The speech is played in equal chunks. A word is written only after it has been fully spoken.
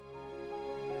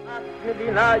A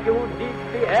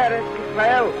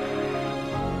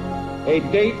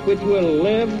date which will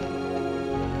live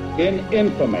in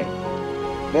infamy.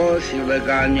 Both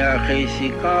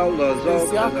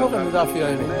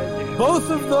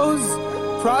of those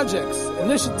projects,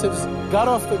 initiatives, got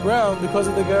off the ground because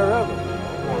of the Ger Rebbe.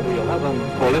 For the 11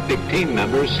 Olympic team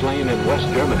members slain in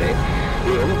West Germany,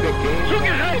 the Olympic Games...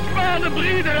 Zugerecht waren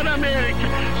Brüder in Amerika.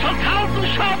 Schon 1000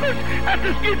 Shabbos at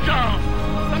the Skitzal.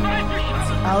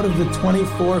 Out of the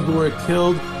 24 who were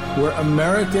killed were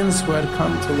Americans who had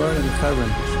come to learn in Hebron.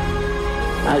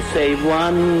 I say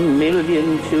 1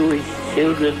 million Jewish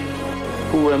children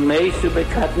who were made to be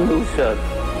cut loose.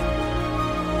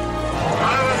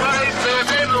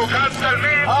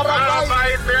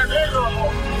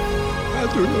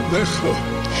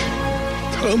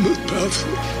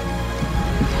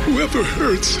 Whoever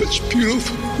heard such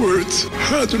beautiful words?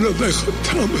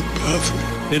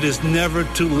 It is never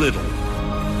too little.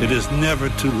 It is never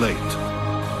too late.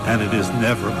 And it is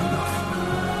never enough.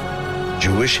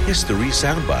 Jewish History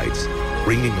Soundbites,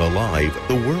 bringing alive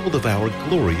the world of our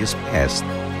glorious past.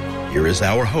 Here is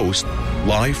our host,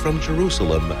 live from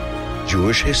Jerusalem,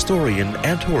 Jewish historian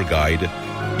and tour guide,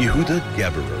 Yehuda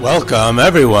Geber. Welcome,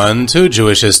 everyone, to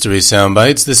Jewish History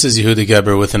Soundbites. This is Yehuda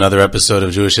Geber with another episode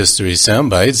of Jewish History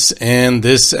Soundbites. And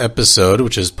this episode,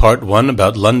 which is part 1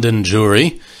 about London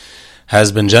Jewry,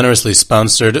 has been generously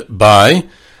sponsored by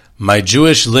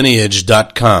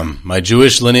MyJewishLineage.com. My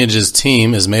Jewish Lineage's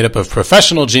team is made up of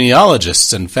professional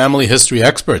genealogists and family history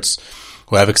experts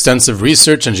who have extensive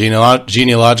research and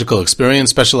genealogical experience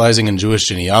specializing in Jewish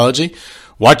genealogy.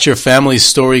 Watch your family's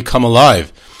story come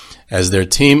alive as their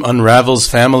team unravels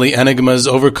family enigmas,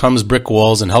 overcomes brick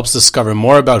walls, and helps discover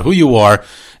more about who you are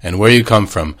and where you come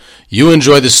from. You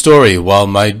enjoy the story while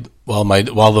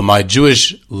the My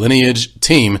Jewish Lineage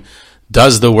team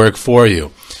does the work for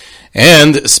you.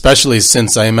 And especially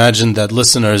since I imagine that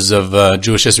listeners of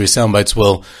Jewish History Soundbites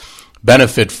will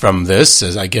benefit from this,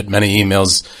 as I get many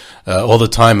emails all the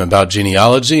time about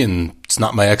genealogy, and it's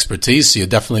not my expertise, so you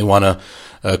definitely want to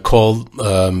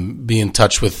be in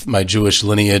touch with My Jewish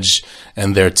Lineage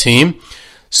and their team.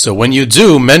 So when you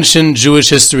do, mention Jewish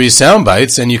History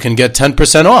Soundbites, and you can get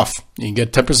 10% off. You can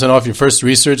get 10% off your first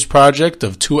research project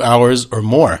of 2 hours or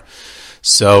more.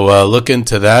 So look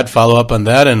into that, follow up on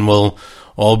that, and we'll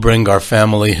all bring our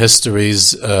family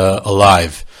histories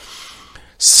alive.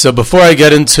 So before I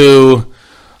get into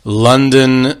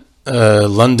London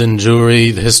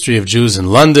Jewry, the history of Jews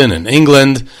in London and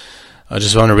England, I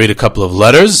just want to read a couple of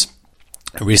letters.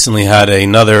 I recently had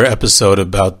another episode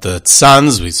about the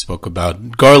Tzans. We spoke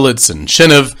about Garlitz and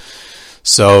Shiniv.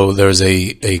 So there's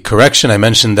a correction. I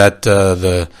mentioned that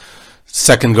the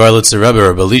second Garlitzer Rebbe,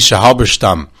 Rabbi Elisha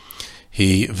Halberstam,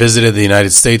 he visited the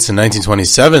United States in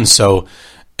 1927, so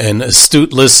an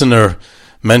astute listener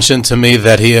mentioned to me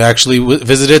that he actually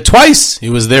visited twice. He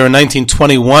was there in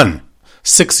 1921,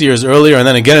 6 years earlier, and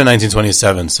then again in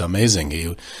 1927. So amazing.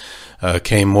 He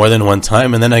came more than one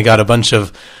time, and then I got a bunch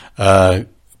of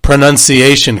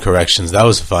pronunciation corrections. That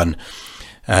was fun.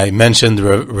 I mentioned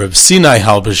Reb Sinai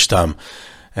Halberstam,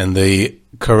 and the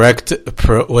correct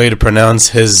way to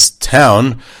pronounce his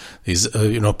town, these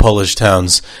Polish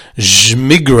towns,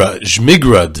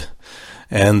 Żmigrad,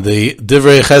 and the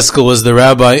Divrei Cheskel was the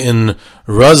rabbi in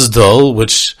Rozdol,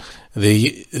 which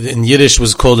in Yiddish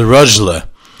was called Rozhle,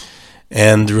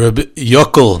 and Reb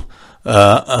Yokel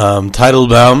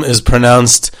Teitelbaum is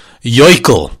pronounced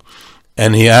Yoikel,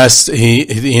 and he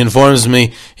informs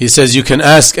me, he says you can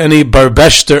ask any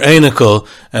Barbeshter Einikel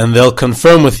and they'll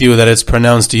confirm with you that it's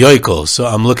pronounced Yoikel. So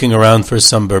I'm looking around for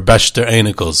some Barbeshter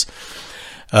Einikels.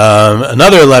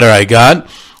 Another letter I got.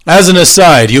 As an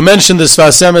aside, you mentioned the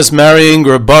Sfas Emes marrying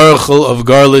Reb Baruchel of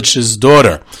Garlich's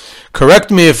daughter. Correct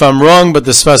me if I'm wrong, but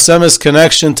the Sfas Emes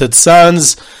connection to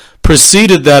Tzans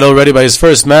preceded that already by his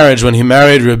first marriage when he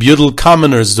married Reb Yudel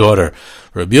Kamener's daughter.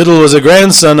 Reb Yudel was a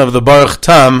grandson of the Baruch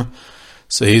Tam,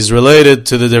 so he's related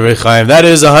to the Divrei Chaim. That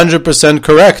is 100%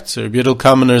 correct. Reb Yudel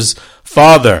Kamener's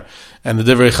father and the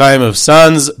Divrei Chaim of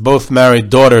Tzans both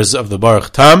married daughters of the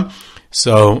Baruch Tam.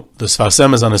 So the Sfas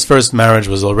Emes on his first marriage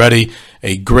was already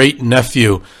a great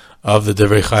nephew of the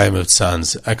Divrei Chaim of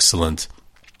Tzans. Excellent.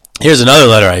 Here's another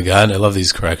letter I got. I love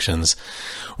these corrections.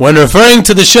 When referring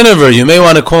to the Shinover, you may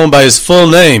want to call him by his full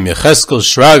name, Yecheskel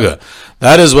Shraga.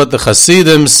 That is what the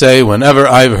Hasidim say whenever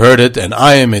I've heard it, and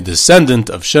I am a descendant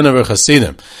of Shinover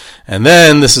Hasidim. And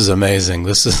then, this is amazing.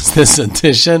 This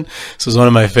edition. This was one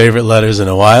of my favorite letters in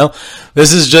a while.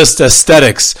 This is just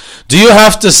aesthetics. Do you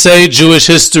have to say Jewish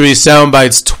history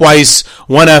soundbites twice,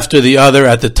 one after the other,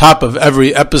 at the top of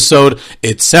every episode?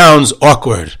 It sounds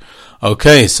awkward.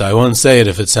 Okay, so I won't say it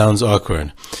if it sounds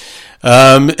awkward.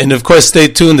 And of course, stay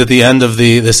tuned at the end of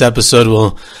this episode.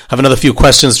 We'll have another few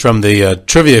questions from the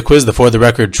trivia quiz, the For the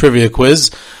Record trivia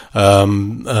quiz.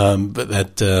 But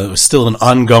that was still an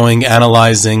ongoing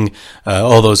analyzing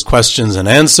all those questions and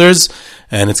answers,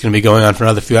 and it's going to be going on for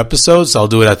another few episodes. So I'll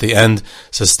do it at the end,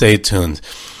 so stay tuned.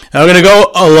 Now we're going to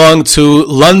go along to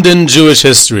London Jewish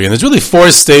history, and there's really 4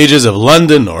 stages of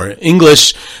London or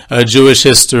English Jewish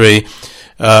history.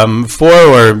 4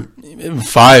 or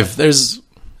 5. There's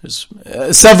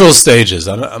several stages.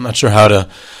 I'm not sure how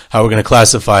we're going to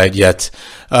classify it yet.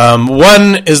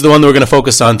 One is the one that we're going to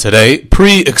focus on today: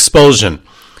 pre-expulsion.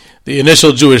 The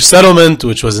initial Jewish settlement,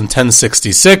 which was in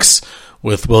 1066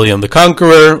 with William the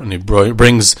Conqueror, when he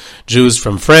brings Jews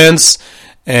from France.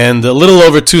 And a little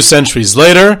over 2 centuries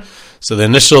later, so the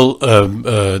initial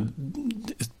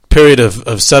period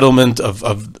of settlement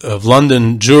of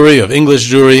London Jewry, of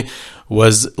English Jewry,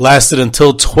 lasted until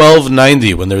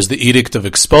 1290, when there was the Edict of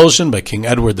Expulsion by King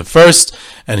Edward I,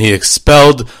 and he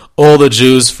expelled all the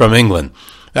Jews from England.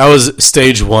 That was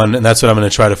stage 1, and that's what I'm going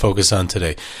to try to focus on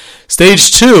today.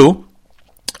 Stage 2,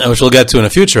 which we'll get to in a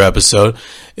future episode,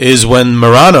 is when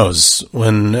Marranos,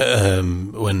 when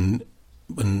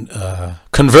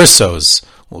conversos,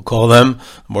 we'll call them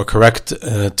a more correct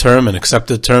term, an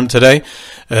accepted term today,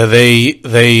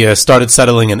 they started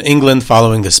settling in England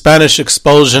following the Spanish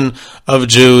expulsion of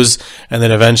Jews, and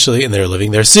then eventually, and they were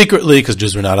living there secretly because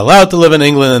Jews were not allowed to live in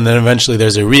England, and then eventually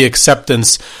there's a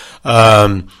reacceptance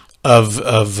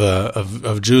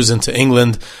of Jews into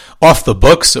England off the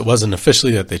books. It wasn't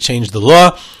officially that they changed the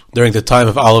law during the time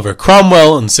of Oliver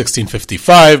Cromwell in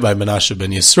 1655 by Menashe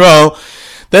ben Yisro.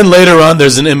 Then later on,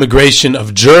 there's an immigration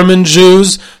of German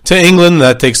Jews to England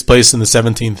that takes place in the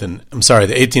 18th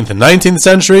and 19th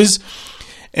centuries.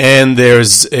 And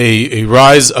there's a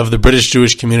rise of the British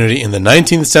Jewish community in the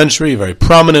 19th century, a very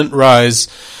prominent rise.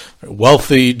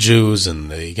 Wealthy Jews, and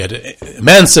they get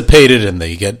emancipated and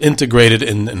they get integrated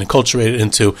and acculturated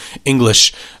into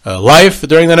English life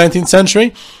during the 19th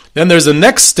century. Then there's the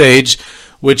next stage,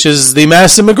 which is the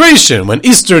mass immigration, when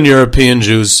Eastern European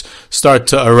Jews start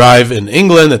to arrive in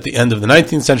England at the end of the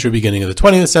 19th century, beginning of the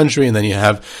 20th century, and then you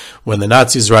have, when the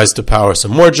Nazis rise to power,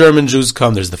 some more German Jews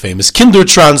come. There's the famous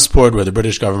Kindertransport, where the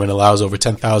British government allows over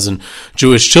 10,000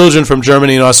 Jewish children from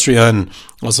Germany and Austria, and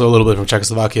also a little bit from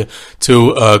Czechoslovakia,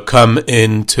 to come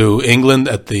into England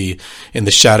in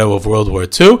the shadow of World War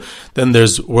II. Then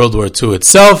there's World War II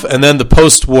itself, and then the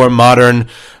post-war modern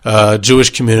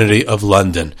Jewish community of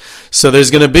London. So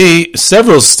there's going to be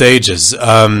several stages.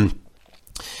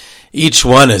 Each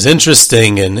one is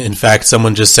interesting, and in fact,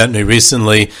 someone just sent me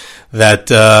recently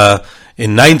that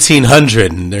in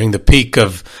 1900, during the peak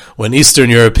of when Eastern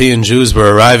European Jews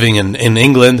were arriving in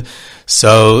England,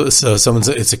 so someone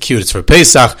said, it's for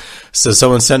Pesach. So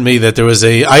someone sent me that there was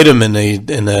a item in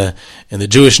the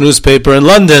Jewish newspaper in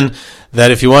London that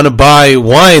if you want to buy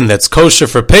wine that's kosher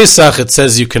for Pesach, it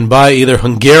says you can buy either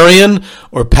Hungarian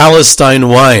or Palestine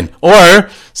wine, or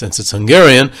since it's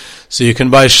Hungarian, so you can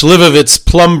buy Shlivovitz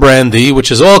plum brandy,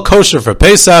 which is all kosher for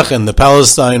Pesach, and the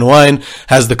Palestine wine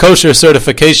has the kosher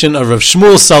certification of Rav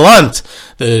Shmuel Salant,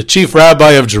 the chief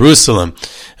rabbi of Jerusalem,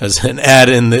 as an ad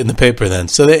in the paper then.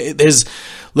 So there's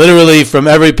literally from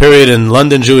every period in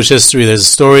London Jewish history, there's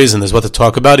stories and there's what to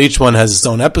talk about. Each one has its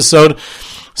own episode.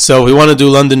 So if we want to do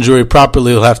London Jewry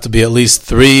properly, it'll have to be at least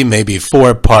 3, maybe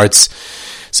 4 parts.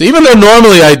 So even though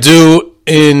normally I do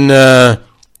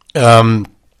I'm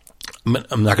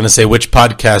not going to say which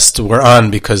podcast we're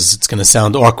on because it's going to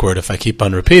sound awkward if I keep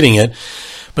on repeating it.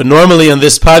 But normally on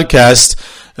this podcast,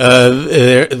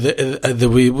 I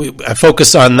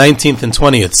focus on 19th and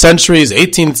 20th centuries,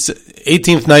 18th,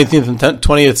 19th, and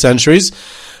 20th centuries.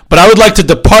 But I would like to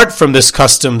depart from this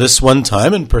custom this one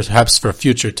time, and perhaps for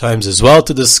future times as well,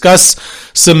 to discuss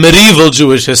some medieval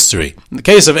Jewish history. In the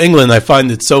case of England, I find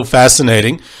it so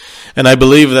fascinating, and I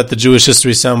believe that the Jewish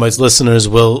History Soundbites listeners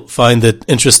will find it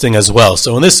interesting as well.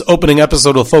 So in this opening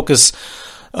episode, we'll focus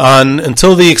on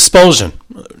until the expulsion.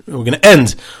 We're going to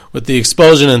end with the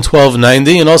expulsion in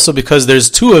 1290, and also because there's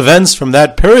 2 events from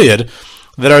that period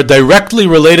that are directly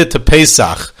related to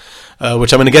Pesach,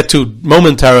 which I'm going to get to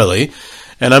momentarily.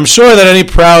 And I'm sure that any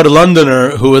proud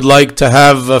Londoner who would like to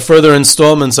have further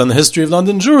installments on the history of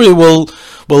London Jewry would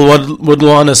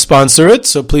want to sponsor it.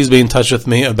 So please be in touch with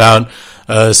me about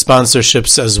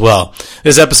sponsorships as well.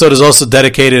 This episode is also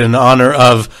dedicated in honor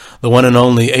of the one and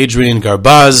only Adrian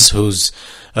Garbaz, who's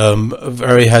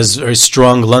has very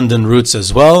strong London roots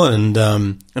as well, and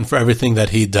for everything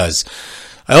that he does.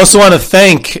 I also want to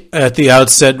thank at the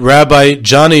outset Rabbi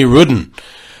Johnny Rudin.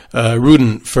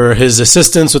 Rudin for his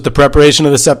assistance with the preparation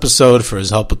of this episode, for his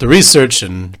help with the research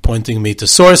and pointing me to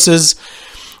sources.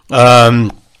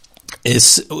 Did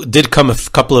come a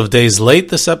couple of days late,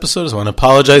 this episode, so I want to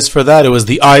apologize for that. It was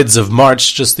the Ides of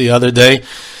March just the other day.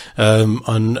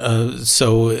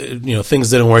 So things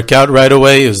didn't work out right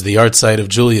away. It was the art site of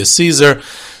Julius Caesar.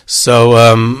 So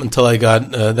until I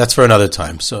got, that's for another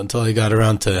time. So until I got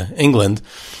around to England,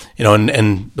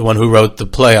 and the one who wrote the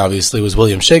play obviously was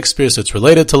William Shakespeare, so it's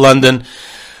related to London.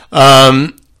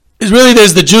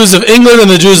 There's the Jews of England and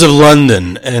the Jews of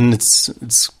London, and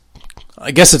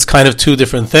I guess it's kind of two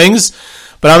different things,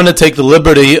 but I'm going to take the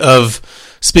liberty of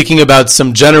speaking about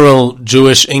some general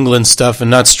Jewish England stuff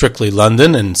and not strictly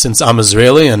London. And since I'm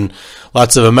Israeli and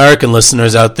lots of American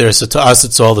listeners out there, so to us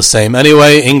it's all the same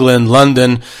anyway, England,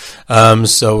 London.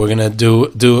 So we're going to do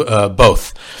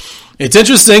both. It's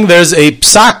interesting, there's a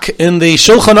psak in the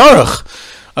Shulchan Aruch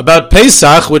about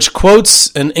Pesach which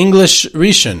quotes an English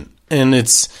Rishon, and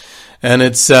it's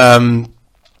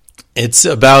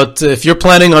about if you're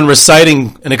planning on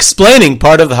reciting and explaining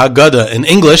part of the Haggadah in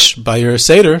English by your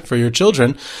Seder for your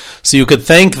children, so you could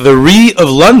thank the Ri of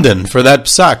London for that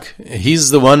psak.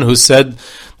 He's the one who said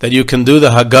that you can do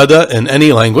the Haggadah in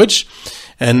any language,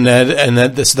 and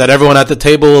so that everyone at the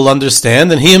table will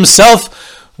understand. And he himself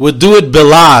would do it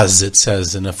bilaz, it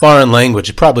says, in a foreign language.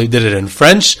 He probably did it in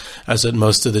French, as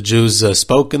most of the Jews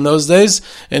spoke in those days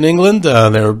in England.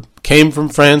 They came from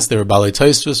France. They were Balei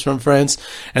Tosfos from France.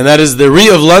 And that is the Ri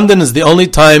of London is the only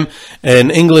time an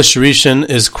English Rishon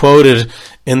is quoted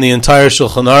in the entire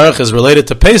Shulchan Aruch is related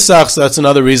to Pesach, so that's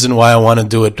another reason why I want to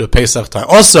do it at Pesach time.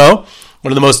 Also,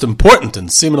 one of the most important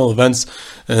and seminal events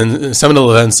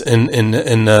in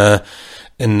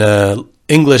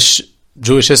English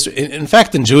Jewish history, in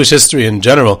fact, in Jewish history in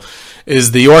general,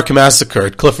 is the York Massacre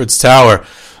at Clifford's Tower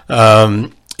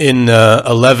in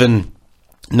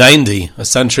 1190, a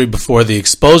century before the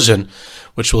expulsion,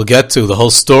 which we'll get to the whole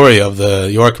story of the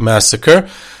York Massacre.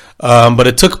 But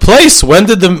it took place. When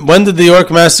did the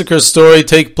York Massacre story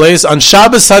take place? On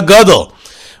Shabbos HaGadol,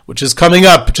 which is coming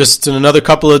up just in another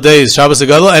couple of days. Shabbos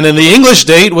HaGadol, and in the English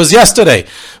date was yesterday.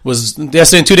 And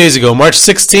 2 days ago, March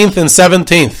 16th and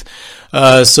 17th.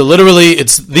 So literally,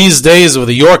 it's these days of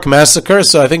the York Massacre,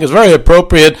 so I think it's very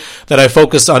appropriate that I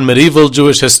focus on medieval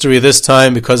Jewish history this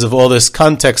time because of all this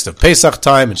context of Pesach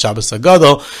time and Shabbos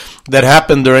HaGadol that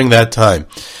happened during that time.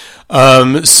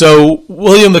 So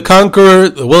William the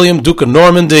Conqueror, William Duke of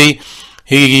Normandy,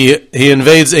 he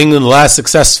invades England, the last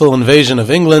successful invasion of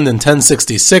England in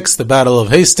 1066, the Battle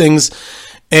of Hastings,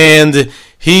 and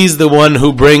he's the one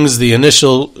who brings the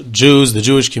initial Jews, the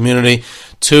Jewish community,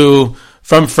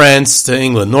 from France to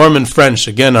England. Norman French,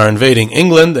 again, are invading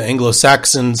England. The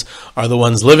Anglo-Saxons are the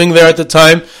ones living there at the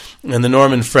time, and the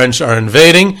Norman French are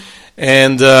invading,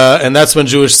 and that's when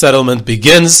Jewish settlement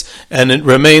begins, and it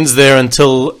remains there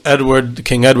until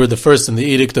King Edward I and the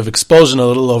Edict of Expulsion a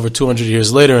little over 200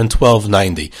 years later in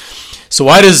 1290. So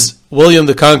why does William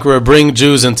the Conqueror bring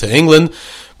Jews into England?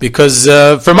 Because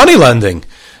for money lending.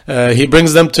 He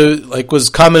brings them to, like was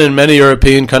common in many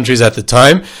European countries at the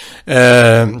time,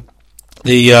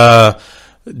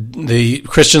 the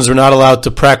Christians were not allowed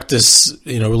to practice,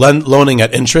 loaning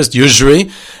at interest, usury,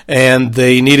 and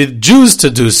they needed Jews to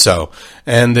do so.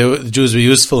 And the Jews were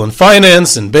useful in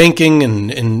finance and banking and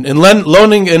in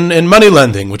loaning and money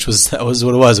lending, that was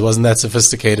what it was. It wasn't that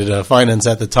sophisticated finance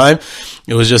at the time.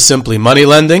 It was just simply money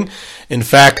lending. In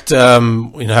fact, I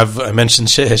mentioned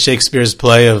Shakespeare's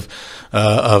play of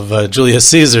Julius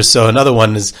Caesar. So another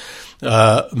one is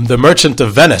The Merchant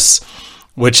of Venice,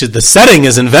 which the setting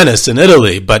is in Venice, in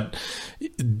Italy, but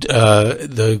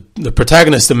the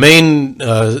protagonist, the main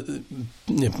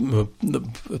the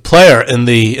player in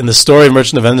the story of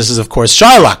Merchant of Venice is, of course,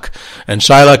 Shylock, and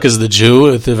Shylock is the Jew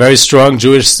with a very strong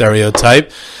Jewish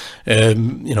stereotype, a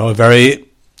very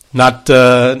not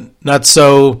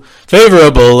so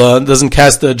favorable, doesn't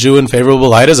cast the Jew in favorable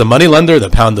light as a moneylender, the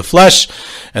pound of flesh,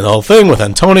 and the whole thing with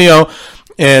Antonio,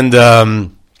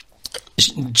 and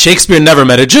Shakespeare never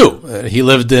met a Jew. He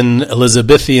lived in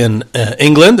Elizabethan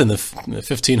England in the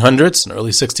 1500s and early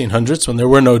 1600s when there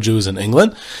were no Jews in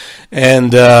England,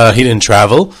 and he didn't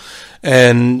travel.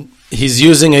 And he's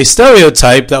using a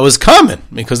stereotype that was common,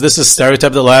 because this is a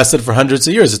stereotype that lasted for hundreds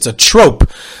of years. It's a trope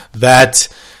that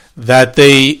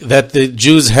the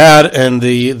Jews had, and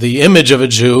the image of a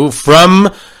Jew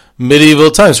from medieval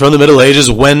times, from the Middle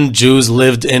Ages, when Jews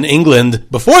lived in England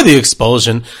before the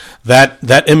expulsion,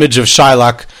 that image of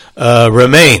Shylock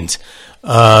remained.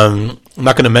 I'm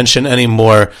not going to mention any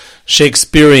more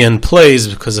Shakespearean plays,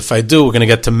 because if I do, we're going to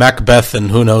get to Macbeth, and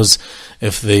who knows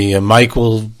if the mic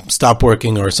will stop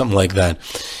working or something like that.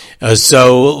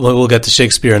 So we'll get to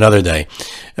Shakespeare another day.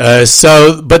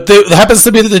 But it happens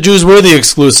to be that the Jews were the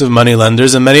exclusive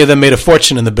moneylenders, and many of them made a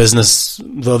fortune in the business,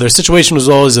 though their situation was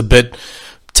always a bit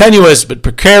tenuous, but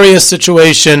precarious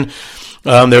situation.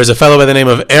 There was a fellow by the name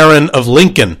of Aaron of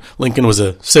Lincoln. Lincoln was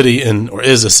a city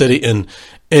is a city in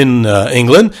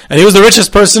England, and he was the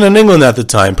richest person in England at the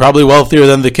time, probably wealthier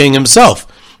than the king himself.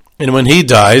 And when he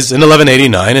dies in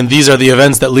 1189, and these are the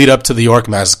events that lead up to the York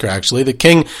Massacre, actually, the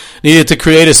king needed to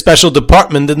create a special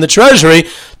department in the treasury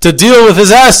to deal with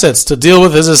his assets, to deal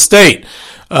with his estate.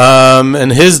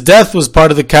 And his death was part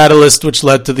of the catalyst which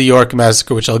led to the York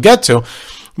Massacre, which I'll get to,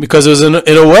 because it was in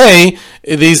a way,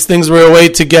 these things were a way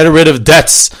to get rid of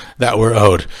debts that were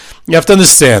owed. You have to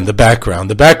understand the background.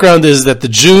 The background is that the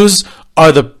Jews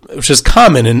are which is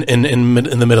common in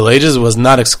the Middle Ages, it was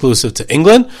not exclusive to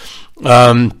England.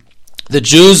 The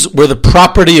Jews were the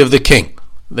property of the king.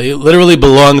 They literally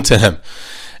belonged to him.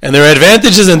 And there are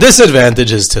advantages and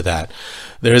disadvantages to that.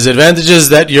 There's advantages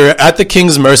that you're at the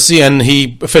king's mercy and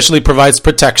he officially provides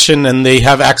protection, and they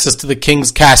have access to the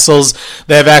king's castles,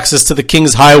 they have access to the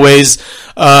king's highways,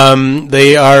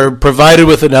 they are provided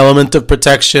with an element of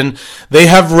protection, they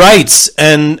have rights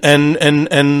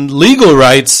and legal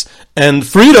rights and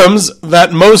freedoms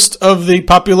that most of the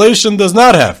population does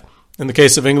not have. In the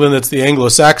case of England, it's the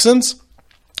Anglo-Saxons,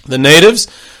 the natives,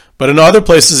 but in other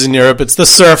places in Europe, it's the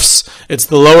serfs, it's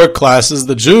the lower classes.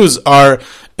 The Jews are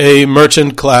a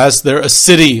merchant class. They're a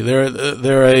city.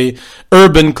 They're a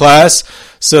urban class.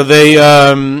 So they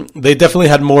definitely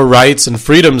had more rights and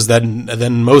freedoms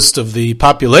than most of the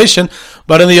population.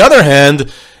 But on the other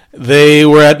hand, they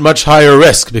were at much higher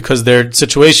risk because their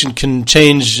situation can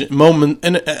change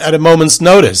at a moment's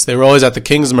notice. They were always at the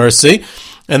king's mercy,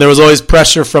 and there was always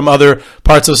pressure from other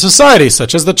parts of society,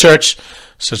 such as the church,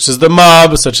 such as the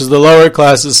mob, such as the lower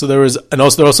classes. So there were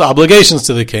also obligations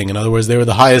to the king. In other words, they were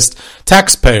the highest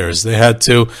taxpayers. They had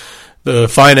to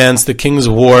finance the king's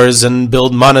wars and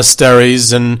build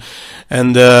monasteries, and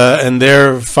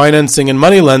their financing and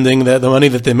money lending, the money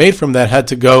that they made from that had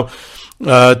to go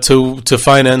to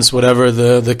finance whatever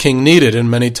the king needed,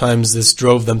 and many times this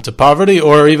drove them to poverty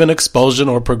or even expulsion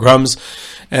or pogroms.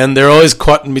 And they're always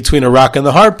caught in between a rock and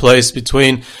the hard place,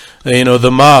 between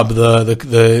the mob,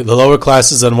 the lower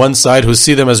classes on one side who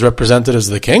see them as representatives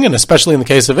of the king, and especially in the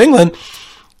case of England,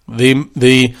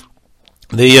 the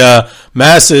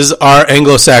masses are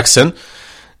Anglo-Saxon,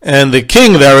 and the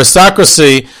king, the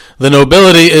aristocracy, the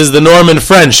nobility is the Norman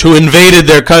French who invaded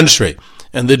their country,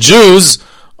 and the Jews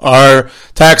are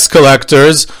tax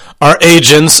collectors, are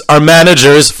agents, are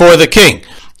managers for the king.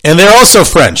 And they're also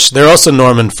French. They're also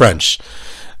Norman French.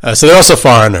 So they're also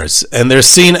foreigners. And they're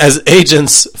seen as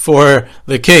agents for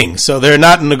the king. So they're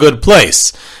not in a good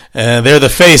place. They're the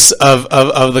face of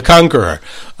the conqueror.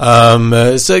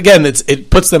 So again,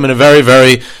 it puts them in a very,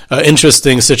 very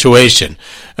interesting situation.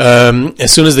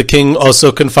 As soon as the king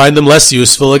also can find them less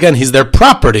useful, again, he's their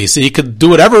property, so he could do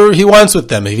whatever he wants with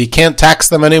them. If he can't tax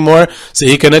them anymore, so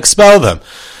he can expel them.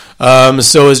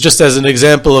 So it's just as an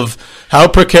example of how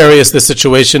precarious the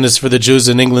situation is for the Jews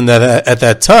in England at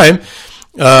that time.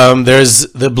 There's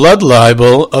the blood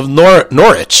libel of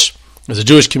Norwich. There's a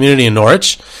Jewish community in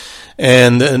Norwich,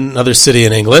 and another city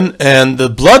in England, and the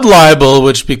blood libel,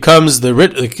 which becomes the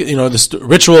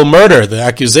ritual murder, the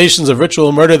accusations of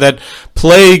ritual murder that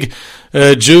plague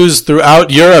Jews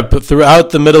throughout Europe, throughout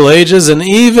the Middle Ages, and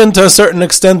even to a certain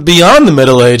extent beyond the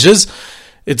Middle Ages.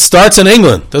 It starts in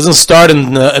England. It doesn't start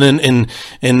in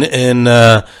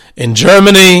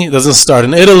Germany. It doesn't start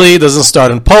in Italy. It doesn't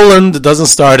start in Poland. It doesn't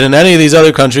start in any of these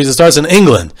other countries. It starts in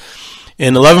England.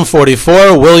 In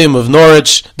 1144, William of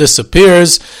Norwich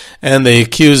disappears, and they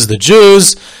accuse the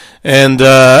Jews, and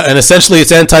essentially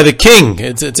it's anti the king.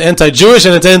 It's anti-Jewish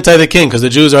and it's anti the king because the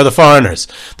Jews are the foreigners.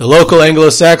 The local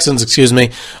Anglo-Saxons,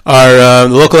 are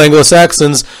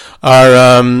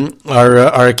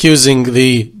accusing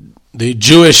the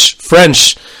Jewish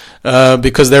French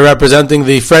because they're representing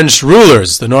the French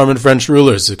rulers, the Norman French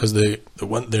rulers, because the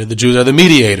Jews are the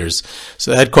mediators.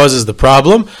 So that causes the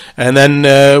problem. And then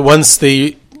once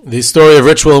the story of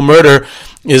ritual murder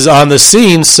is on the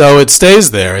scene, so it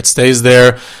stays there. It stays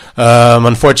there.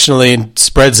 Unfortunately, it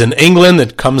spreads in England.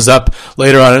 It comes up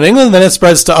later on in England, then it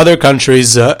spreads to other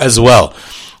countries as well.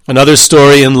 Another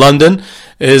story in London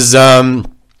is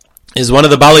one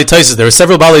of the Bali Taisis. There were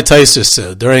several Bali Taisis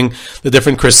during the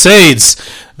different crusades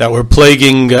that were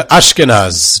plaguing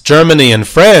Ashkenaz, Germany, and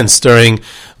France during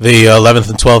the 11th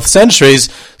and 12th centuries.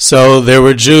 So there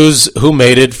were Jews who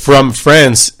made it from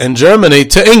France and Germany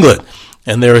to England.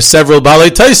 And there were several Balei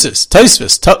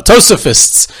Tosafists,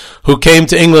 who came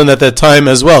to England at that time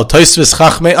as well. Tosfos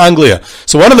Chachmei Anglia.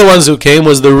 So one of the ones who came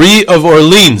was the Rie of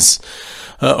Orleans.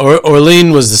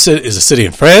 Orleans is a city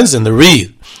in France, and the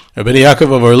Rie, Rabbi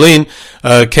Yaakov of Orleans,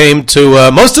 came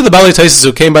to most of the Balei Tosafists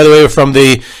who came, by the way, were from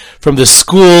the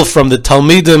school, from the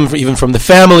Talmidim, even from the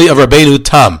family of Rabbeinu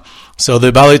Tam. So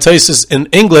the Balei Tosafists in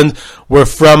England were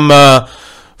from the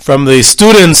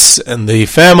students and the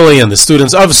family and the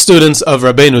students of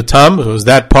Rabbeinu Tam, who was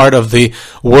that part of the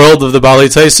world of the Balei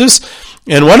Tosafists.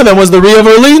 And one of them was the Rie of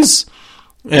Orleans.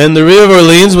 And the Rie of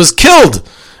Orleans was killed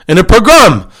in a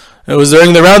pogrom. It was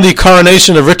around the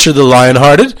coronation of Richard the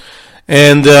Lionhearted,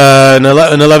 and in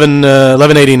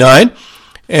 1189.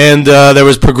 And there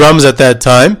was pogroms at that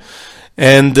time,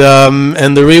 and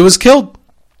the Rie was killed.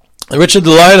 Richard the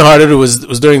Lionhearted it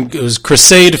was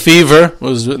Crusade fever. It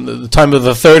was the time of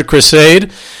the Third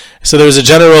Crusade, so there was a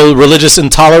general religious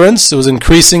intolerance. It was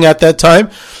increasing at that time.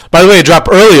 By the way, a drop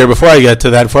earlier, before I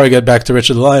get back to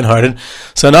Richard the Lionhearted.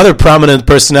 So another prominent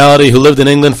personality who lived in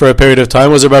England for a period of time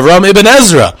was Rabbi Avraham Ibn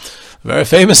Ezra, very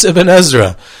famous Ibn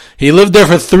Ezra. He lived there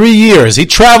for 3 years. He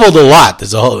traveled a lot.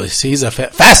 He's a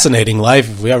fascinating life,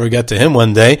 if we ever get to him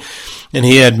one day. And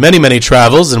he had many, many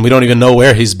travels, and we don't even know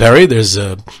where he's buried. There's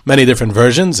many different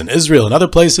versions in Israel and other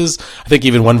places. I think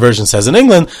even one version says in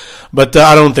England, but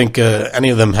I don't think any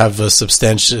of them have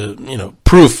substantial,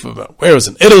 proof about where it was.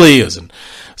 In Italy, it was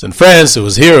in France, it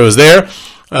was here, it was there.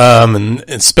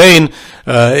 In Spain,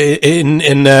 he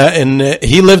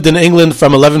lived in England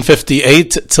from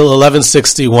 1158 till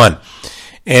 1161.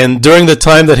 And during the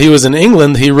time that he was in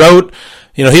England, he wrote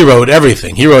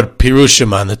everything. He wrote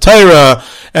Pirushim on the Torah,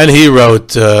 and he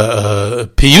wrote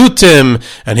Piyutim,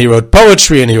 and he wrote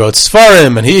poetry, and he wrote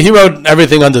Sfarim, and he wrote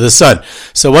everything under the sun.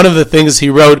 So one of the things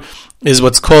he wrote is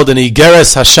what's called an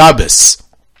Igeres HaShabbos,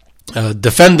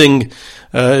 defending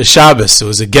Shabbos. It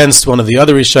was against one of the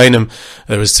other Rishonim.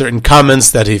 There was certain comments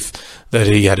that he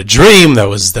had a dream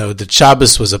that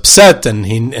Shabbos was upset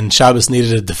and Shabbos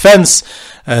needed a defense,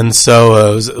 and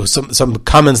so it was some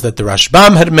comments that the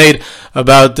Rashbam had made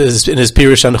about this in his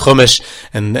Pirush on Chumash,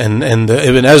 and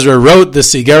Ibn Ezra wrote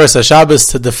this Igeres HaShabbos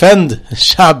to defend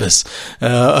Shabbos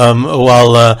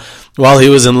while he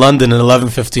was in London in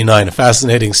 1159. A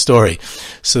fascinating story.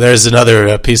 So there's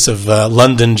another piece of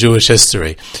London Jewish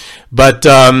history. But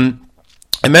I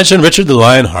mentioned Richard the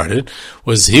Lionhearted.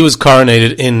 He was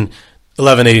coronated in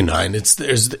 1189.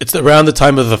 It's around the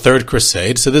time of the Third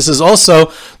Crusade. So this is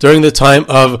also during the time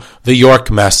of the York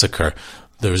Massacre.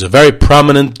 There was a very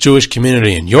prominent Jewish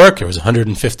community in York. There was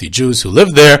 150 Jews who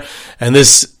lived there, and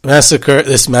this massacre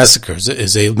is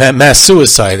a mass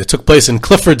suicide. It took place in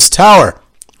Clifford's Tower,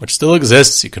 which still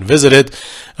exists. You can visit it.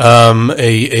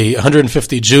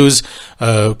 150 Jews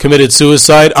committed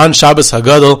suicide on Shabbos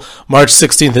Hagadol, March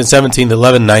 16th and 17th,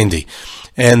 1190.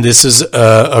 And this is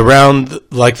around,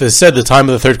 like they said, the time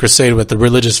of the Third Crusade with the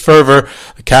religious fervor,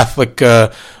 the Catholic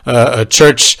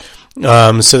Church.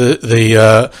 There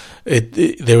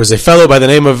was a fellow by the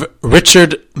name of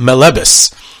Richard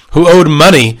Melebis who owed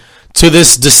money to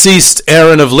this deceased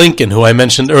Aaron of Lincoln, who I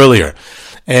mentioned earlier.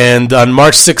 And on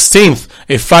March 16th,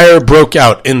 a fire broke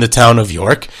out in the town of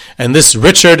York. And this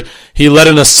Richard, he led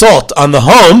an assault on the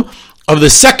home of the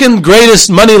second greatest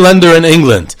moneylender in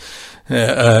England.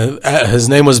 His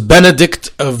name was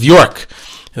Benedict of York.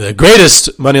 The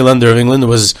greatest moneylender of England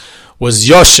was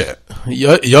Joseph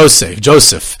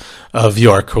of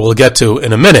York, who we'll get to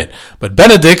in a minute. But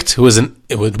Benedict, who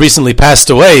recently passed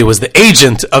away, was the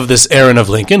agent of this Aaron of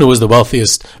Lincoln, who was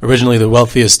originally the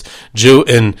wealthiest Jew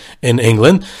in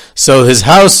England. So his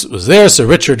house was there, so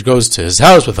Richard goes to his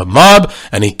house with a mob,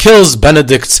 and he kills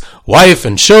Benedict's wife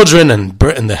and children, and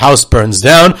the house burns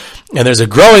down, and there's a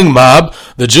growing mob.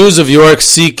 The Jews of York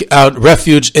seek out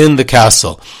refuge in the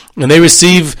castle, and they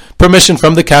receive permission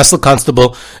from the castle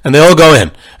constable, and they all go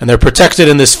in, and they're protected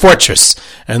in this fortress,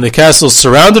 and the castle is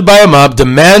surrounded by a mob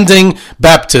demanding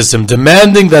baptism,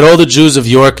 demanding that all the Jews of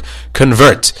York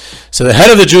convert. So the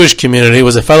head of the Jewish community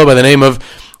was a fellow by the name of,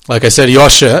 like I said,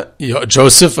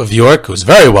 Joseph of York, who was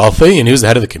very wealthy, and he was the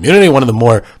head of the community, one of the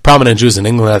more prominent Jews in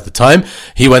England at the time.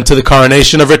 He went to the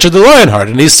coronation of Richard the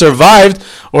Lionhearted, and he survived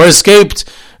or escaped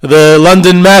the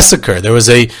London massacre. There was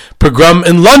a pogrom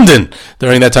in London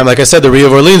during that time. Like I said, the Rie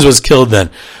of Orleans was killed then.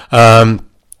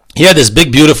 He had this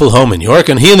big, beautiful home in York,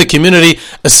 and he and the community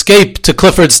escaped to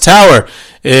Clifford's Tower,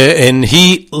 and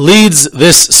he leads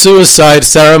this suicide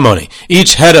ceremony.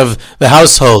 Each head of the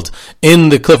household in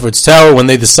the Clifford's Tower, when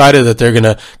they decided that they're going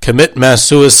to commit mass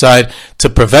suicide to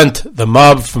prevent the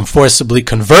mob from forcibly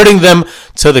converting them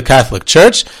to the Catholic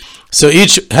Church. So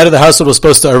each head of the household was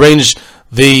supposed to arrange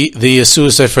the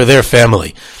suicide for their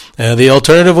family. The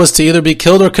alternative was to either be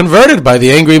killed or converted by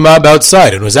the angry mob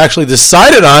outside, and was actually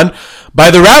decided on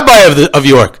by the rabbi of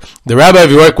York. The rabbi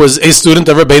of York was a student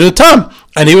of Rabbeinu Tam,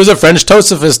 and he was a French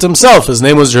Tosafist himself. His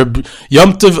name was Yom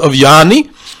Tov of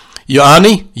Yoani,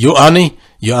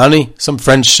 some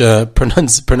French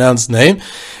pronounced name.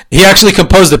 He actually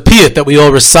composed a piyut that we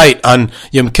all recite on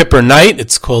Yom Kippur night.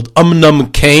 It's called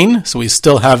Umnum Kain, so we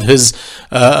still have his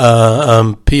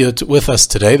piyut with us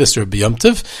today, this Rabbi Yom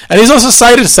Tov. And he's also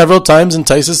cited several times in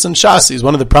Taisus and Shas. He's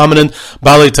one of the prominent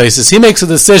Balei Taisus. He makes a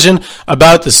decision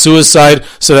about the suicide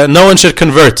so that no one should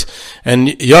convert. And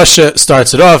Yosha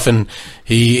starts it off, and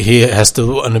he has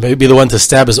to be the one to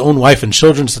stab his own wife and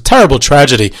children. It's a terrible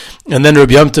tragedy. And then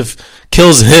Rabbi Yom Tov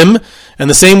kills him, and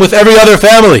the same with every other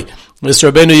family.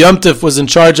 Mr. Rabbeinu Yom Tov was in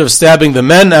charge of stabbing the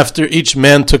men after each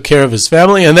man took care of his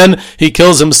family, and then he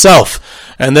kills himself.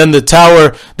 And then the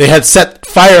tower, they had set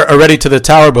fire already to the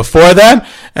tower before that,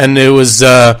 and it was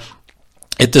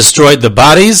it destroyed the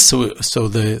bodies. So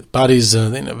the bodies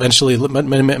eventually,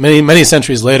 many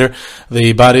centuries later,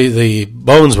 the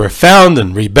bones were found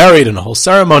and reburied in a whole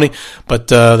ceremony, but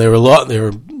they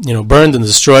were burned and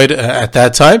destroyed at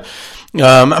that time.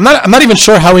 I'm not even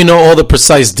sure how we know all the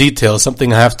precise details.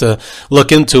 Something I have to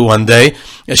look into one day.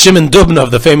 Shimon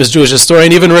Dubnov, the famous Jewish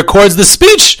historian, even records the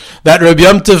speech that Rabbi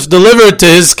Yom Tov delivered to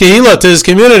his kehillah, to his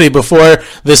community, before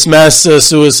this mass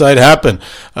suicide happened.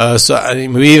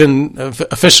 We even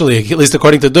officially, at least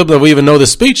according to Dubnov, we even know the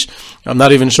speech. I'm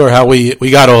not even sure how we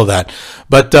got all that.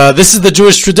 But this is the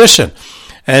Jewish tradition.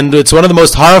 And it's one of the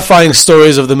most horrifying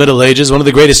stories of the Middle Ages, one of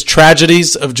the greatest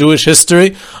tragedies of Jewish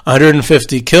history.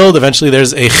 150 killed. Eventually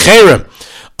there's a cherem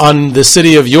on the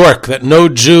city of York, that no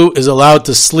Jew is allowed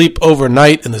to sleep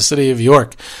overnight in the city of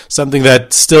York. Something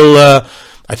that still,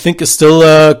 I think, is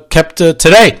still kept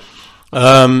today.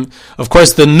 Of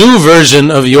course, the new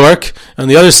version of York on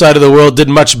the other side of the world did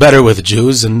much better with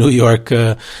Jews, and New York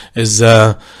is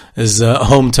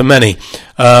home to many.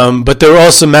 But there were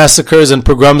also massacres and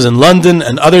pogroms in London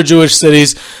and other Jewish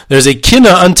cities. There's a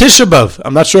kinnah on Tisha B'Av.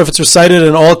 I'm not sure if it's recited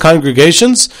in all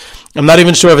congregations. I'm not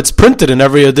even sure if it's printed in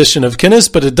every edition of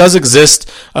Kinnis, but it does exist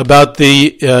about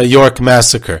the York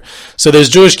massacre. So there's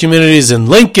Jewish communities in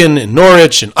Lincoln, in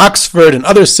Norwich, in Oxford, and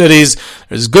other cities.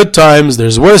 There's good times,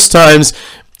 there's worse times.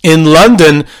 In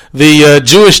London, the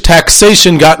Jewish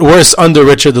taxation got worse under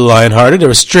Richard the Lionhearted. There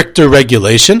was stricter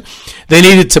regulation. They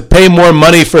needed to pay more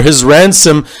money for his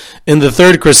ransom in the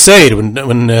Third Crusade, when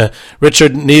King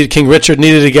Richard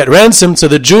needed to get ransomed. So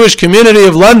the Jewish community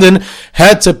of London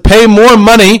had to pay more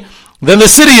money than the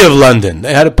city of London.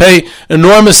 They had to pay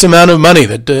enormous amount of money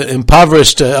that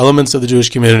impoverished elements of the Jewish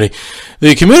community.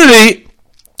 The community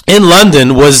in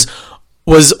London was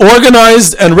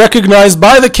organized and recognized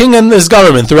by the king and his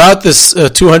government throughout this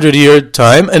 200-year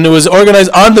time, and it was organized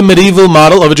on the medieval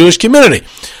model of a Jewish community.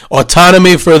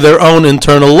 Autonomy for their own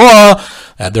internal law,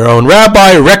 had their own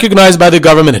rabbi, recognized by the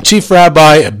government, a chief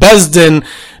rabbi, a bezdin,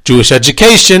 Jewish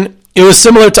education. It was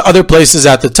similar to other places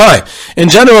at the time. In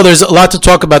general, there's a lot to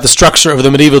talk about the structure of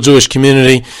the medieval Jewish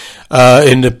community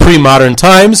in the pre-modern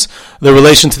times, the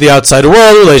relation to the outside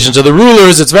world, relation to the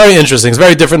rulers. It's very interesting. It's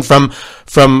very different from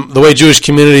the way Jewish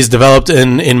communities developed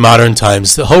in modern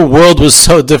times. The whole world was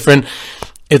so different.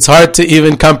 It's hard to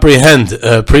even comprehend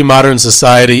pre-modern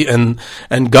society and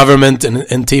government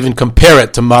and to even compare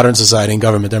it to modern society and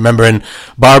government. I remember in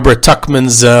Barbara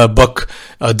Tuchman's book,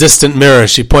 A Distant Mirror,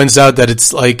 she points out that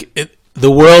it's like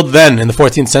the world then, in the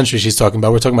 14th century she's talking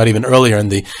about, we're talking about even earlier in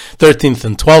the 13th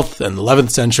and 12th and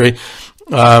 11th century,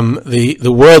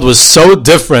 the world was so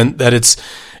different that it's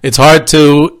hard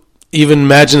to even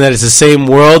imagine that it's the same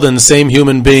world and the same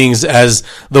human beings as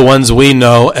the ones we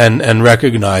know and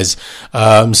recognize.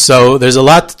 So there's a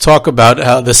lot to talk about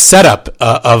how the setup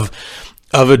of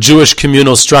a Jewish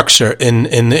communal structure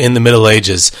in the Middle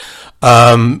Ages.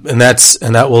 And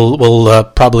that will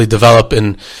probably develop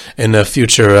in a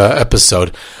future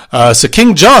episode. So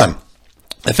King John,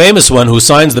 the famous one who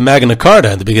signs the Magna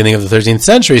Carta at the beginning of the 13th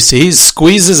century, he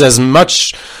squeezes as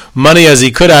much money as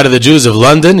he could out of the Jews of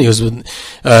London. He was,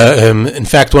 in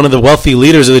fact, one of the wealthy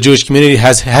leaders of the Jewish community,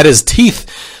 has had his teeth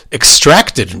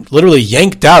extracted, literally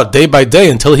yanked out day by day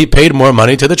until he paid more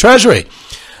money to the treasury.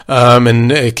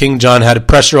 And King John had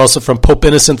pressure also from Pope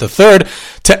Innocent III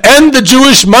to end the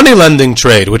Jewish money lending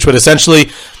trade, which would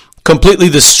essentially completely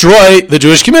destroy the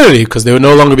Jewish community because they would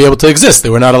no longer be able to exist.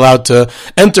 They were not allowed to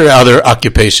enter other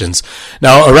occupations.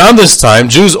 Now, around this time,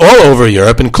 Jews all over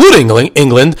Europe, including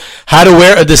England, had to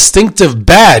wear a distinctive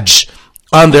badge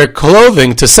on their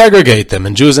clothing to segregate them.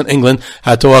 And Jews in England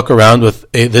had to walk around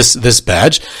with this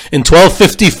badge. In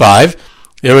 1255,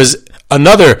 there was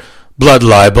another blood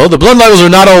libel. The blood libels were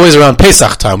not always around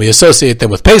Pesach time. We associate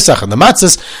them with Pesach and the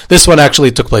matzahs. This one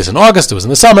actually took place in August. It was in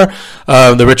the summer.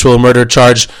 The ritual murder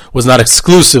charge was not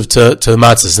exclusive to the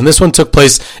matzahs. And this one took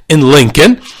place in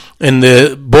Lincoln. And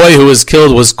the boy who was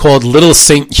killed was called Little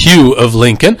St. Hugh of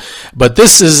Lincoln. But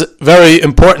this is very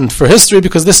important for history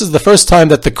because this is the first time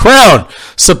that the crown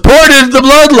supported the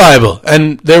blood libel.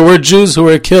 And there were Jews who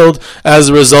were killed as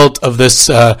a result of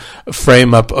this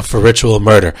frame-up for ritual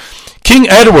murder. King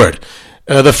Edward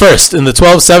the First in the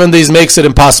 1270s makes it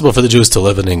impossible for the Jews to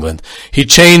live in England. He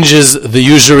changes the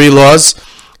usury laws.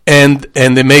 And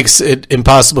it makes it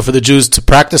impossible for the Jews to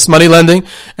practice money lending,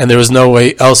 and there was no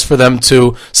way else for them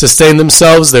to sustain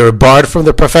themselves. They were barred from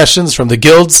their professions, from the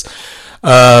guilds.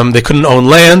 They couldn't own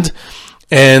land,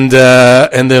 and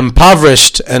the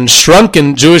impoverished and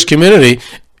shrunken Jewish community,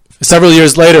 several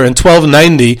years later in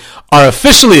 1290, are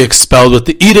officially expelled with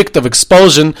the Edict of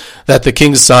Expulsion that the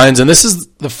king signs. And this is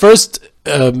the first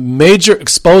major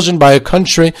expulsion by a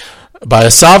country, by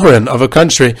a sovereign of a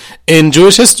country in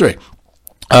Jewish history.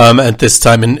 At this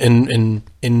time during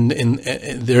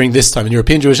this time in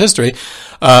European Jewish history,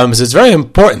 so it's very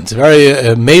important,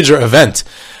 very major event.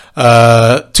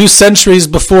 2 centuries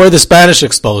before the Spanish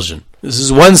expulsion. This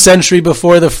is 1 century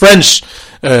before the French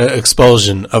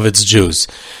expulsion of its Jews.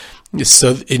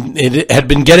 So it had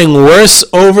been getting worse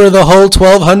over the whole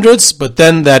 1200s, but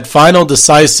then that final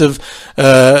decisive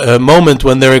moment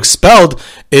when they're expelled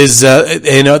is,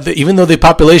 even though the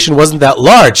population wasn't that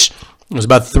large. There was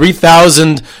about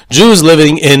 3,000 Jews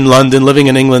living in London, living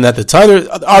in England at the time. There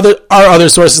are other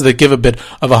sources that give a bit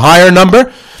of a higher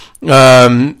number.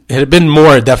 It had been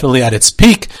more definitely at its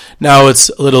peak. Now it's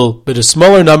a little bit of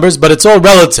smaller numbers, but it's all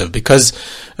relative because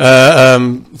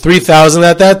 3,000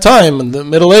 at that time in the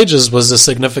Middle Ages was a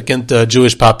significant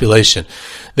Jewish population.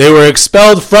 They were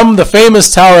expelled from the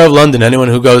famous Tower of London. Anyone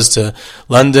who goes to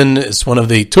London is one of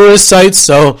the tourist sites,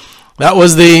 so that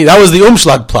was the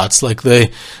Umschlagplatz, like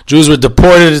the Jews were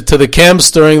deported to the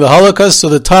camps during the Holocaust. So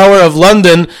the Tower of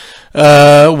London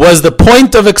was the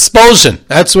point of expulsion.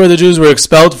 That's where the Jews were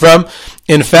expelled from.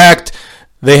 In fact,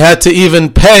 they had to even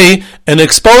pay an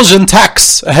expulsion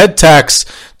tax, a head tax,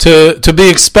 to be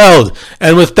expelled.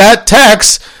 And with that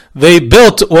tax, they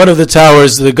built one of the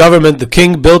towers. The government, the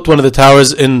king, built one of the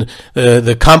towers in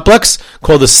the complex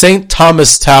called the St.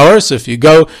 Thomas Tower. So if you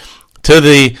go to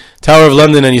the Tower of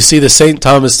London and you see the St.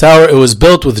 Thomas Tower, it was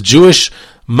built with Jewish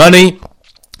money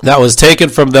that was taken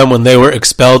from them when they were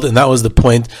expelled, and that was the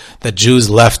point that Jews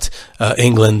left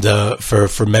England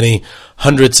for many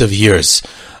hundreds of years.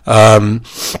 So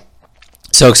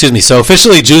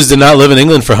officially Jews did not live in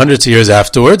England for hundreds of years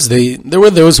afterwards. There were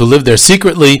those who lived there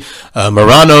secretly,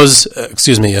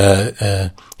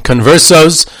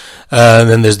 conversos.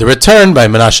 Then there's the return by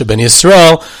Menashe ben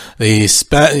Yisrael, the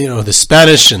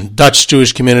Spanish and Dutch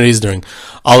Jewish communities during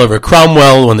Oliver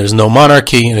Cromwell when there's no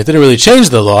monarchy, and it didn't really change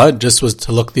the law. It just was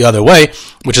to look the other way,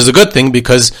 which is a good thing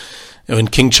because when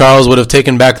King Charles would have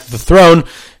taken back the throne,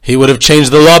 he would have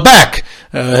changed the law back,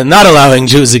 not allowing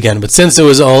Jews again. But since it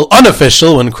was all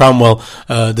unofficial when Cromwell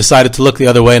decided to look the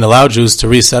other way and allow Jews to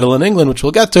resettle in England, which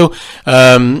we'll get to,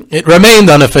 it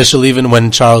remained unofficial even when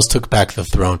Charles took back the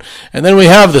throne. And then we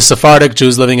have the Sephardic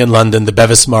Jews living in London, the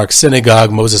Bevis Mark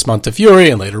Synagogue, Moses Montefiore,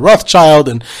 and later Rothschild,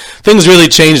 and things really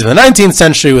changed in the 19th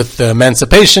century with the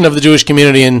emancipation of the Jewish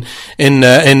community in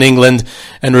England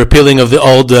and repealing of the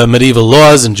old medieval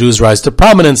laws, and Jews rise to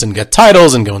prominence and get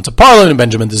titles and go into parliament, and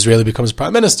Benjamin Disraeli becomes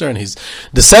prime minister, and he's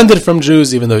descended from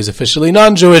Jews, even though he's officially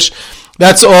non-Jewish.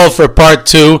 That's all for part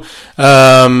 2.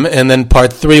 And then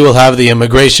part 3 will have the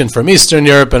immigration from Eastern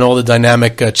Europe and all the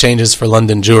dynamic changes for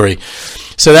London Jewry.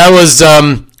 So that was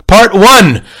part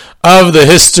 1 of the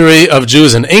history of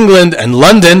Jews in England and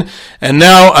London. And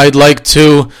now I'd like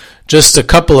to, just a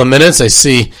couple of minutes, I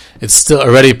see it's still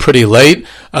already pretty late.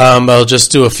 I'll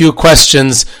just do a few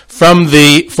questions from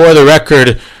the For the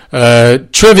Record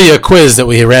trivia quiz that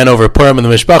we ran over Purim in the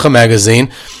Mishpacha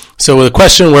magazine. So the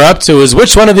question we're up to is,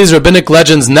 which one of these rabbinic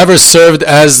legends never served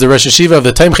as the Rosh Yeshiva of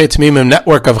the Tomchei Temimim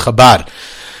network of Chabad?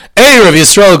 A. Rav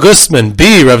Yisrael Gusman.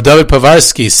 B. Rav David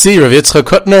Povarsky. C. Rav Yitzchak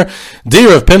Hutner. D.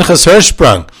 Rav Pinchas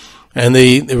Hirschsprung. And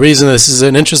the reason this is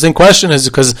an interesting question is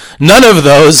because none of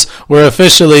those were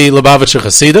officially Lubavitcher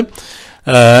Hasidim.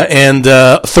 And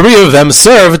 3 of them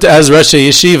served as Rosh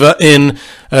Yeshiva in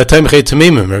Tomchei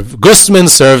Temimim. Gustman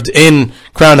served in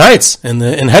Crown Heights in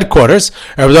headquarters.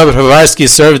 Rabbi David Povarsky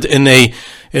served in a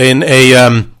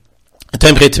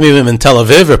Tomchei Temimim in Tel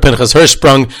Aviv. Rabbi Pinchas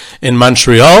Hirschsprung in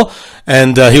Montreal,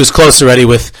 and he was close already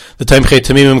with the Tomchei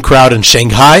Temimim crowd in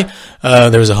Shanghai.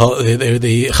 There was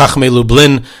the Chachmei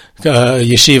Lublin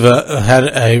yeshiva had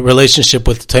a relationship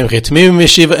with Tamchei Tamimim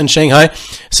yeshiva in Shanghai.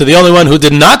 So the only one who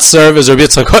did not serve is Rabbi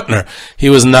Yitzchak Hutner. He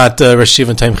was not Rosh Yeshiva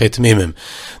in Tamchei Tamimim.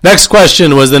 Next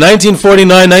question was the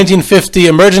 1949-1950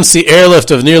 emergency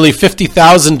airlift of nearly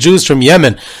 50,000 Jews from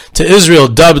Yemen to Israel,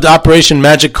 dubbed Operation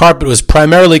Magic Carpet, was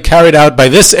primarily carried out by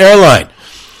this airline.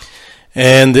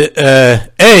 And A,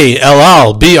 El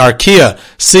Al, B, Arkia,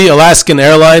 C, Alaskan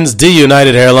Airlines, D,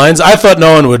 United Airlines. I thought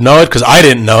no one would know it because I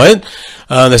didn't know it.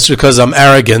 That's because I'm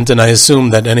arrogant and I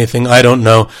assume that anything I don't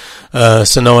know,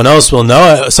 so no one else will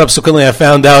know. Subsequently, I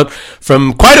found out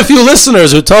from quite a few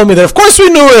listeners who told me that, of course we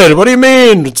knew it. What do you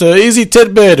mean? It's an easy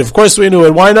tidbit. Of course we knew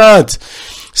it. Why not?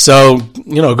 So,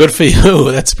 good for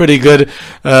you. That's a pretty good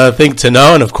thing to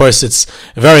know. And of course, it's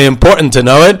very important to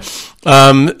know it.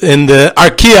 In the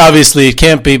Arkia, obviously, it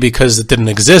can't be because it didn't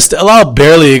exist. El Al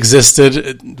barely existed.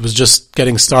 It was just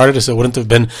getting started, so it wouldn't have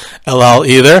been El Al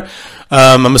either.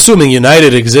 I'm assuming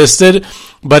United existed,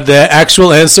 but the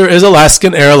actual answer is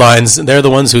Alaskan Airlines. They're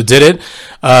the ones who did it.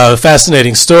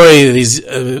 Fascinating story.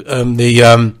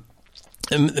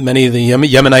 Many of the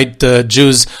Yemenite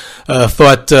Jews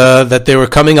thought that they were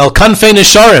coming al kanfei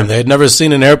nisharim. They had never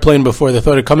seen an airplane before. They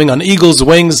thought it coming on eagle's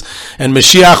wings, and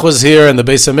Mashiach was here, and the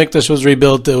Beis HaMikdash was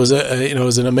rebuilt. It was it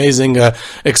was an amazing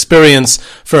experience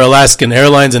for Alaskan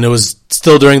Airlines, and it was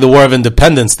still during the War of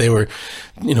Independence. They were,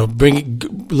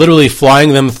 literally flying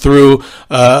them through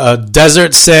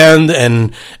desert sand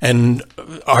and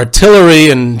artillery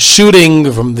and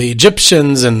shooting from the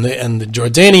Egyptians and the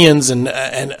Jordanians and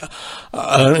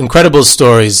incredible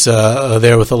stories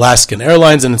there with Alaskan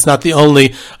Airlines. And it's not the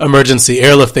only emergency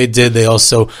airlift they did. They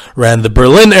also ran the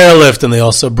Berlin airlift, and they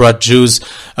also brought Jews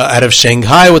out of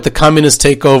Shanghai with the communist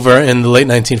takeover in the late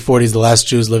 1940s, the last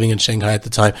Jews living in Shanghai at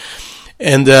the time.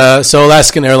 And so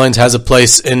Alaskan Airlines has a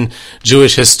place in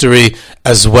Jewish history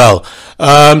as well.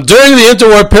 During the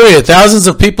interwar period, thousands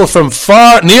of people from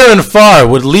near and far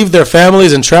would leave their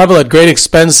families and travel at great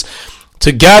expense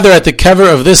to gather at the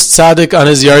kever of this tzaddik on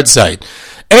his yard site.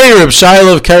 A, Reb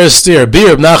Shiloh of Kerestir, B,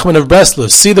 Reb Nachman of Breslov,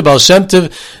 C, the Baal Shem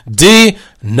Tov, D,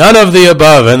 none of the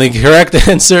above. And the correct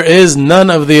answer is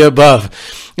none of the above.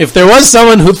 If there was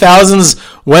someone who thousands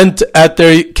went at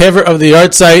their kever of the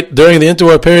yard site during the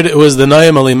interwar period, it was the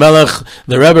Noam Elimelech,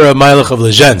 the Rebbe of Meilech of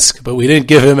Lezhensk, but we didn't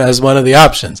give him as one of the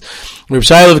options. Reb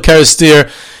Shiloh of Kerestir,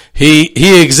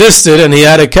 he existed and he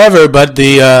had a kever, but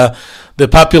the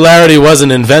popularity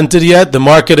wasn't invented yet. The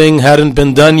marketing hadn't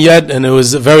been done yet, and it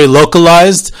was very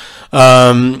localized.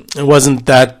 It wasn't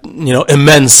that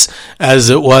immense as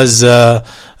it was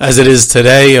as it is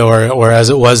today, or as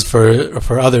it was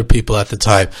for other people at the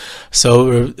time.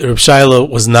 So Reb Shiloh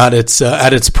was not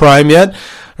at its prime yet.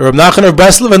 Reb Nachman of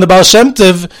Breslov and the Baal Shem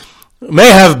Tov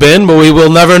may have been, but we will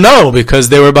never know because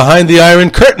they were behind the Iron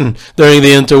Curtain during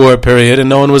the interwar period, and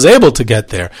no one was able to get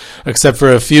there, except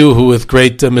for a few who, with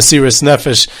great Mesiras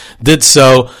Nefesh, did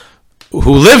so.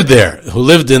 Who lived there? Who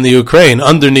lived in the Ukraine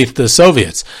under the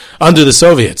Soviets?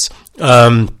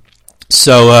 But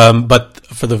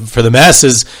for the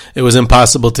masses, it was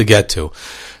impossible to get to.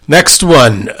 Next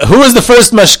one. Who was the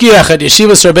first mashgiach at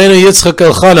Yeshivas Rabbeinu Yitzchak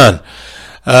Elchanan?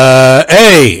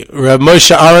 A, Reb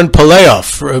Moshe Aaron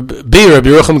Paleoff, B, Reb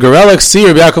Yerucham Gorelik, C,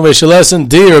 Reb Yaakov Esheleson,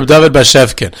 D, Reb David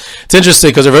Bashevkin. It's interesting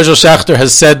because Virgil Schachter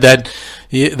has said that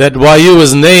YU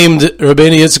was named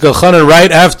Rabbeinu Yitzchak Elchanan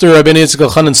right after Rabbeinu Yitzchak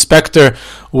Elchanan Spector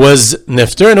was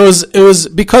nifter, and it was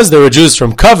because they were Jews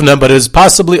from Kovna, but it was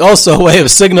possibly also a way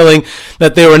of signaling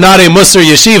that they were not a Musar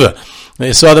yeshiva.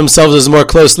 They saw themselves as more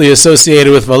closely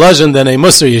associated with Volozhin than a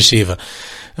Musar yeshiva.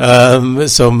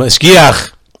 So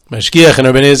Mashgiach and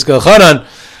Rabbeinu Yitzchak Elchanan,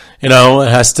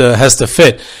 has to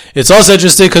fit. It's also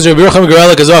interesting because Rabbi Yerucham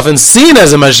Gorelik is often seen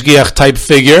as a Mashgiach type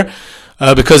figure,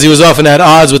 because he was often at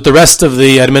odds with the rest of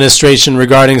the administration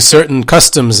regarding certain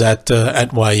customs at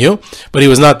YU, but he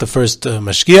was not the first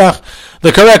mashgiach.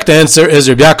 The correct answer is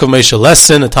Reb Yaakov Moshe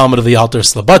Lessin, a Talmud of the Alter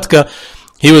Slobodka.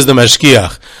 He was the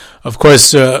mashgiach. Of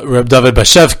course, Reb David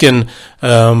Bashevkin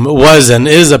was and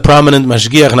is a prominent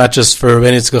mashgiach, not just for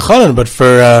Rabbeinu Yitzchak Elchanan, but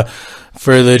for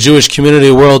the Jewish community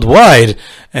worldwide,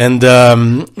 and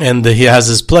he has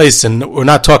his place. And we're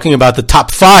not talking about the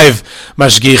top 5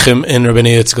 mashgichim in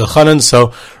Rabbeinu Yitzchak Elchanan,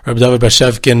 so Reb David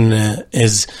Bashevkin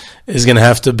is going to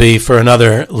have to be for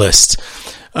another list.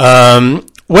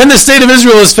 When the State of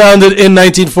Israel was founded in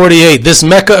 1948, this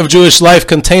Mecca of Jewish life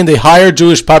contained a higher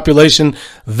Jewish population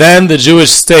than the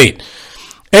Jewish state.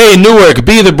 A, Newark,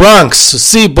 B, the Bronx,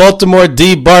 C, Baltimore,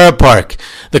 D, Borough Park.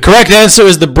 The correct answer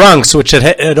is the Bronx, which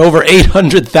had over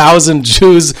 800,000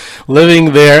 Jews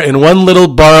living there in one little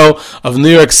borough of New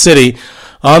York City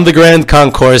on the Grand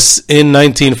Concourse in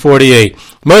 1948.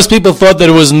 Most people thought that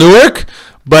it was Newark,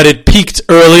 but it peaked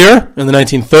earlier in the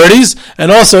 1930s,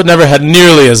 and also it never had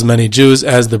nearly as many Jews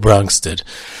as the Bronx did.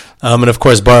 And of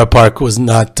course, Borough Park was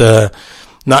not as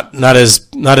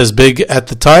big at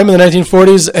the time in the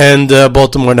 1940s, and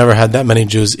Baltimore never had that many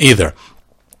Jews either.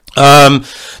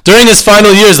 During his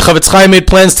final years, the Chavetz Chaim made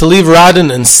plans to leave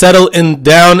Radin and settle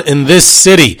down in this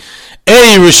city: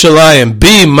 A. Yerushalayim,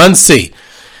 B. Monsey,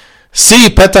 C.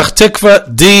 Petach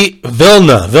Tikva, D.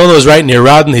 Vilna. Vilna is right near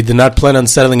Radin. He did not plan on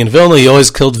settling in Vilna. He always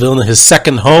called Vilna his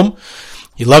second home.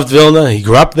 He loved Vilna. He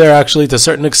grew up there, actually, to a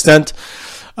certain extent.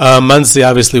 Monsey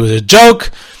obviously was a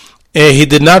joke. He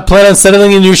did not plan on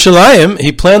settling in Yerushalayim.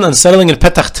 He planned on settling in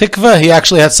Petach Tikva. He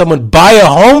actually had someone buy a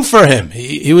home for him.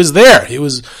 He was there. He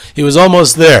was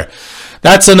almost there.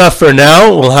 That's enough for now.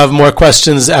 We'll have more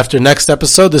questions after next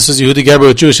episode. This is Yehuda Geber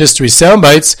with Jewish History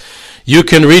Soundbites. You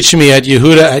can reach me at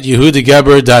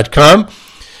yehuda@yehudageber.com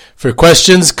for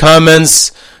questions,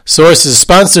 comments, sources,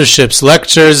 sponsorships,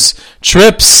 lectures,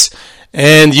 trips,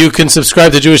 and you can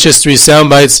subscribe to Jewish History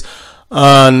Soundbites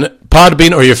on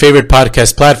Podbean or your favorite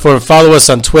podcast platform. Follow us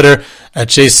on Twitter at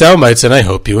JSoundbites, and I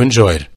hope you enjoyed.